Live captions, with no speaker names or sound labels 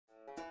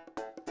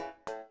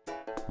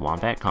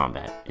Wombat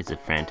Combat is a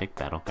frantic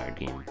battle card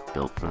game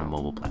built for the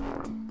mobile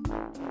platform.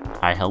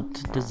 I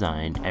helped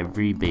design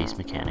every base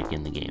mechanic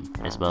in the game,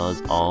 as well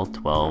as all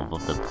 12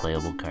 of the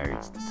playable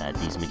cards that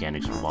these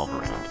mechanics revolve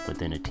around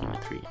within a team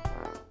of 3.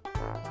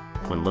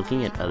 When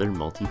looking at other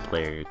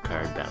multiplayer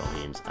card battle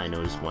games, I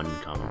noticed one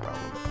common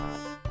problem.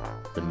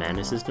 The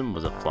mana system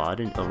was a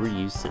flawed and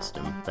overused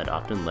system that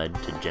often led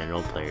to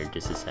general player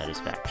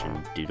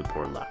dissatisfaction due to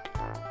poor luck.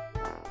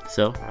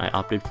 So, I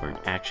opted for an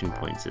action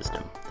point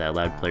system that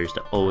allowed players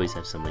to always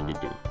have something to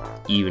do,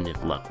 even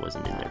if luck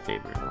wasn't in their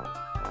favor.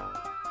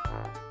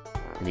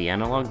 In the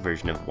analog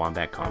version of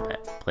Wombat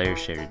Combat, players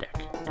shared a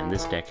deck, and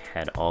this deck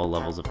had all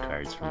levels of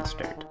cards from the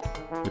start.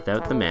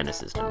 Without the mana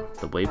system,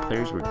 the way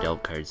players were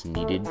dealt cards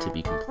needed to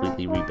be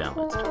completely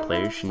rebalanced.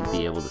 Players shouldn't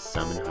be able to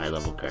summon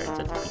high-level cards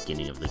at the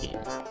beginning of the game.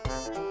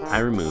 I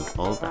removed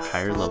all of the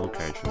higher level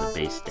cards from the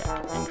base deck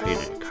and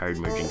created a card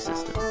merging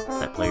system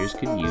that players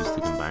could use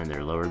to combine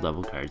their lower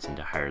level cards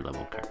into higher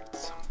level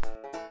cards.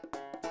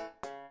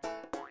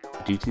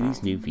 Due to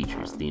these new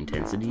features, the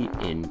intensity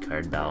in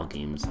card battle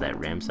games that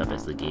ramps up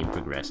as the game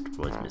progressed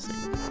was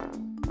missing.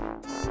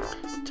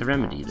 To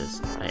remedy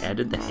this, I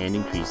added the hand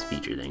increase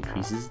feature that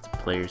increases the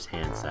player's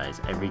hand size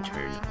every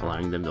turn,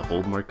 allowing them to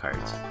hold more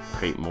cards,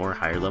 create more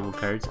higher level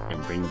cards,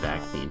 and bring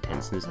back the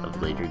intenseness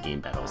of later game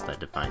battles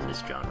that define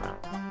this genre.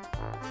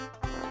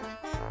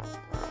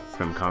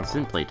 From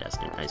constant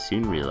playtesting, I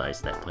soon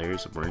realized that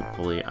players weren't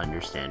fully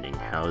understanding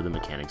how the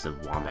mechanics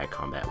of Wombat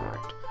Combat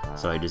worked,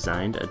 so I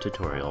designed a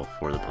tutorial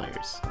for the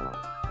players.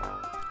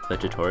 The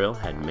tutorial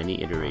had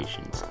many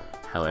iterations.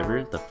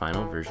 However, the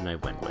final version I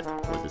went with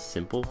was a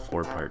simple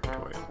 4-part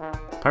tutorial.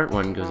 Part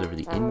 1 goes over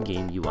the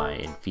in-game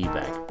UI and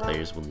feedback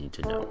players will need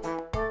to know.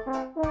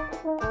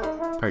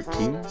 Part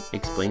 2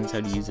 explains how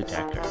to use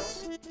attack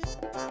cards.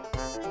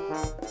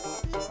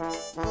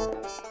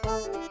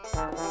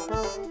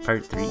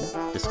 Part 3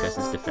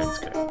 discusses defense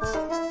cards.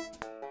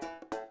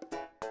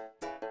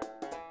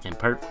 And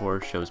Part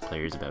 4 shows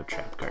players about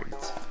trap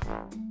cards.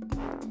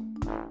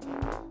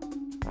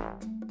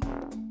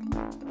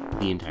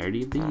 The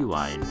entirety of the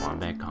UI in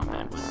Wombat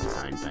Combat was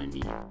designed by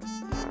me.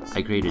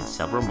 I created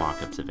several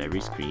mock-ups of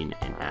every screen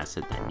and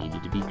asset that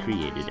needed to be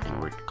created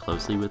and worked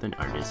closely with an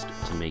artist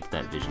to make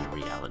that vision a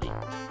reality.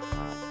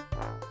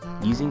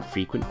 Using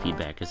frequent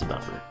feedback as a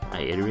buffer,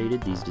 I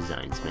iterated these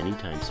designs many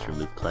times to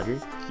remove clutter,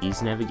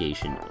 ease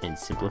navigation, and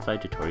simplify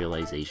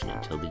tutorialization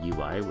until the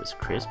UI was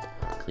crisp,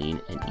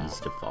 clean, and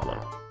easy to follow.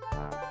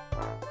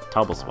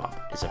 Tobble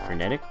Swap is a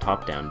frenetic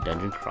top-down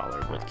dungeon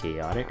crawler with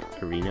chaotic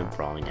arena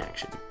brawling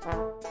action.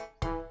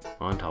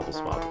 On Tobble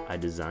Swap, I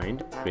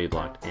designed,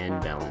 graveblocked, and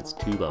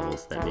balanced 2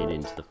 levels that made it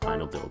into the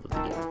final build of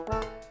the game.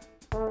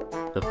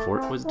 The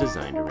fort was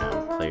designed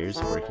around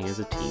players working as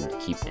a team to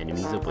keep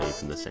enemies away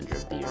from the center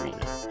of the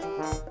arena.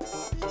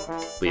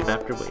 Wave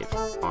after wave,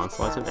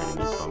 onslaughts of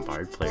enemies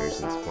bombard players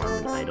and swarm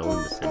an idol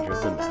in the center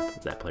of the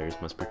map that players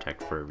must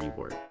protect for a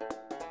reward.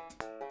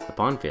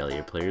 Upon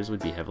failure, players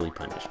would be heavily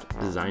punished,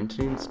 designed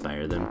to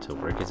inspire them to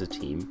work as a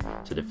team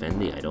to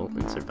defend the idol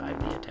and survive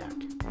the attack.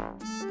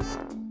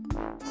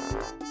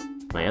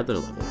 My other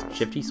level,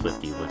 Shifty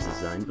Swifty, was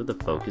designed with the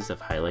focus of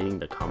highlighting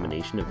the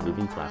combination of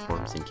moving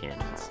platforms and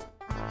cannons.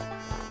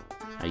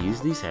 I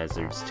used these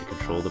hazards to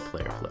control the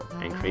player flow,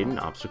 and create an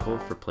obstacle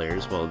for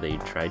players while they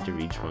tried to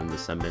reach one of the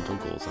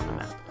submental goals on the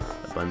map,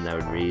 a button that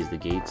would raise the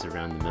gates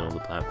around the middle of the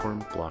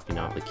platform, blocking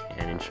off the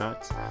cannon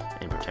shots,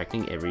 and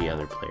protecting every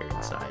other player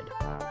inside.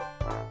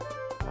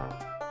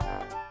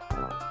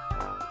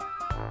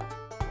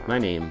 My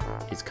name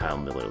is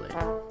Millar-Lay.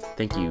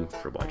 Thank you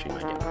for watching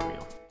my demo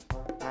reel.